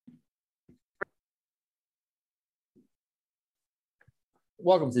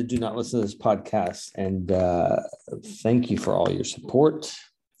Welcome to Do Not Listen to This podcast, and thank you for all your support.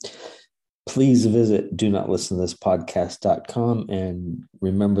 Please visit do not listen to this podcast.com and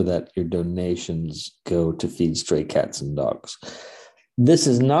remember that your donations go to feed stray cats and dogs. This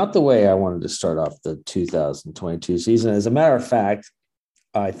is not the way I wanted to start off the 2022 season. As a matter of fact,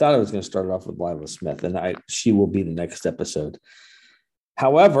 I thought I was going to start it off with Lila Smith, and she will be the next episode.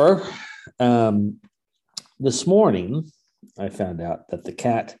 However, this morning, I found out that the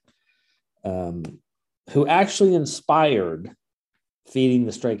cat who actually inspired feeding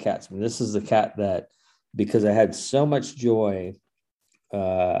the stray cats. I mean, this is the cat that, because I had so much joy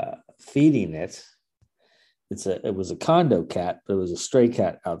feeding it, it was a condo cat, but it was a stray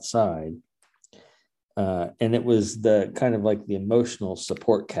cat outside. And it was the kind of like the emotional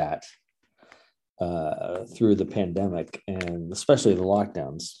support cat through the pandemic and especially the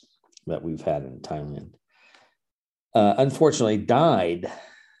lockdowns that we've had in Thailand. Unfortunately died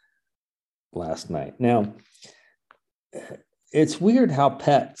last night. Now, it's weird how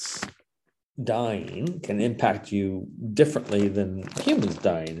pets dying can impact you differently than humans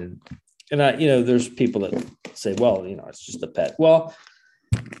dying. And I, there's people that say, well, it's just a pet. Well,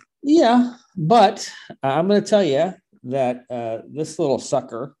 yeah, but I'm going to tell you that this little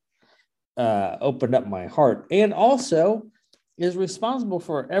sucker opened up my heart and also is responsible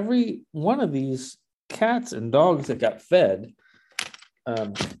for every one of these cats and dogs that got fed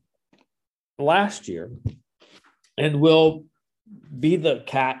last year, and will be the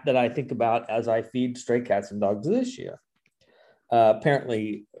cat that I think about as I feed stray cats and dogs this year.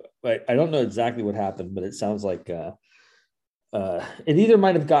 Apparently, I don't know exactly what happened, but it sounds like it either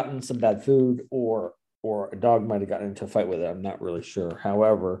might have gotten some bad food or a dog might have gotten into a fight with it. I'm not really sure.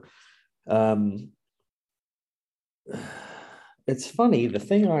 However, it's funny. The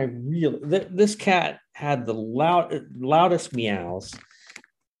thing this cat had the loudest meows.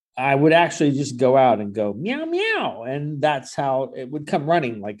 I would actually just go out and go meow meow, and that's how it would come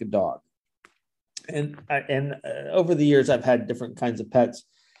running like a dog. And over the years, I've had different kinds of pets,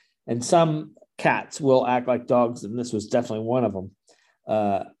 and some cats will act like dogs, and this was definitely one of them.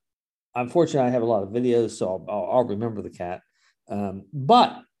 Unfortunately, I have a lot of videos, so I'll remember the cat.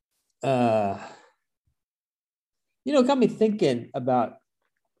 But it got me thinking about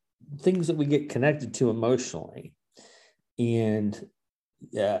things that we get connected to emotionally. And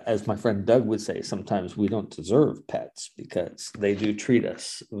as my friend Doug would say, sometimes we don't deserve pets because they do treat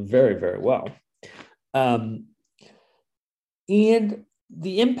us very, very well. And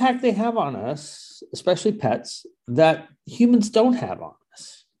the impact they have on us, especially pets, that humans don't have on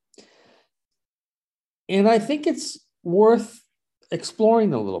us. And I think it's worth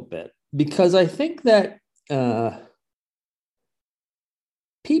exploring a little bit because I think that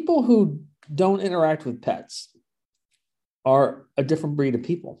people who don't interact with pets are a different breed of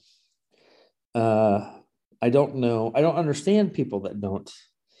people. I don't know. I don't understand people that don't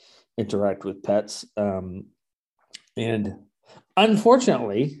interact with pets. And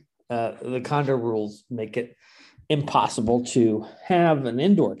unfortunately, the condo rules make it impossible to have an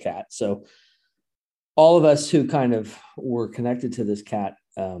indoor cat. So all of us who kind of were connected to this cat,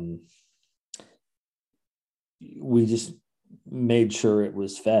 we just made sure it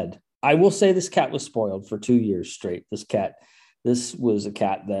was fed. I will say this cat was spoiled for 2 years straight. This was a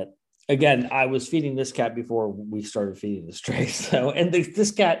cat that, again, I was feeding this cat before we started feeding the strays. So, and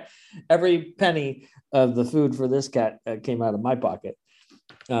this cat, every penny of the food for this cat came out of my pocket.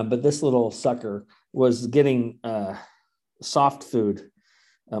 But this little sucker was getting soft food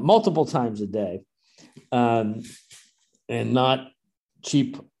multiple times a day, and not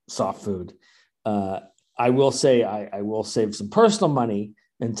cheap soft food. I will say I will save some personal money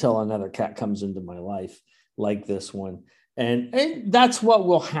until another cat comes into my life like this one. And that's what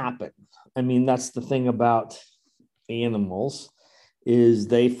will happen. I mean, that's the thing about animals is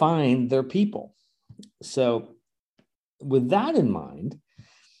they find their people. So with that in mind,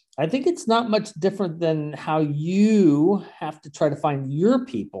 I think it's not much different than how you have to try to find your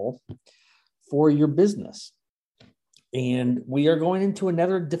people for your business. And we are going into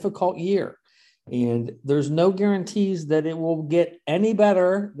another difficult year. And there's no guarantees that it will get any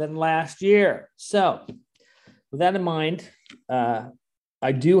better than last year. So with that in mind,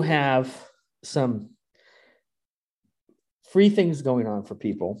 I do have some free things going on for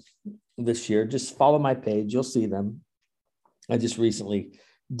people this year. Just follow my page. You'll see them. I just recently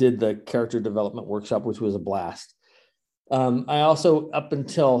did the character development workshop, which was a blast. I also, up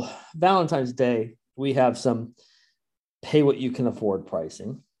until Valentine's Day, we have some pay what you can afford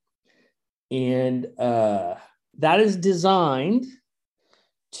pricing. And that is designed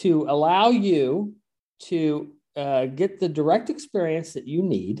to allow you to get the direct experience that you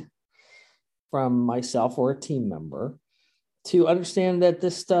need from myself or a team member to understand that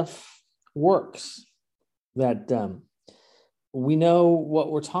this stuff works, that we know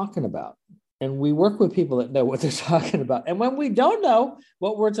what we're talking about. And we work with people that know what they're talking about. And when we don't know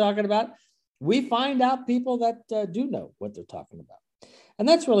what we're talking about, we find out people that do know what they're talking about. And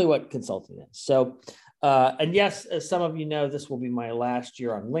that's really what consulting is. So, and yes, as some of you know, this will be my last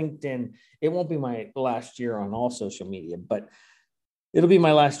year on LinkedIn. It won't be my last year on all social media, but it'll be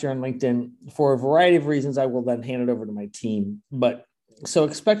my last year on LinkedIn for a variety of reasons. I will then hand it over to my team. But so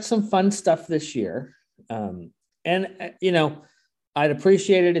expect some fun stuff this year. I'd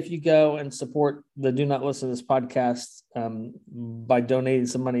appreciate it if you go and support the Do Not Listen to This podcast by donating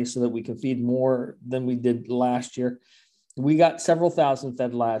some money so that we can feed more than we did last year. We got several thousand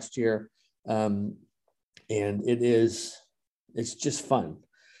fed last year, and it's just fun.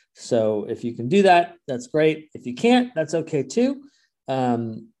 So if you can do that, that's great. If you can't, that's okay too.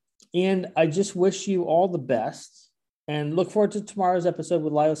 And I just wish you all the best and look forward to tomorrow's episode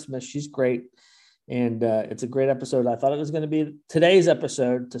with Lila Smith. She's great. And it's a great episode. I thought it was going to be today's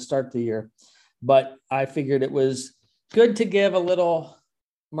episode to start the year, but I figured it was good to give a little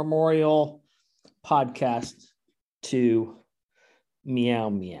memorial podcast to Meow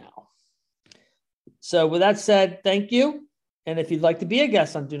Meow. So with that said, thank you. And if you'd like to be a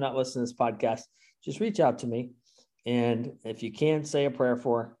guest on Do Not Listen to This podcast, just reach out to me. And if you can, say a prayer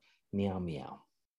for Meow Meow.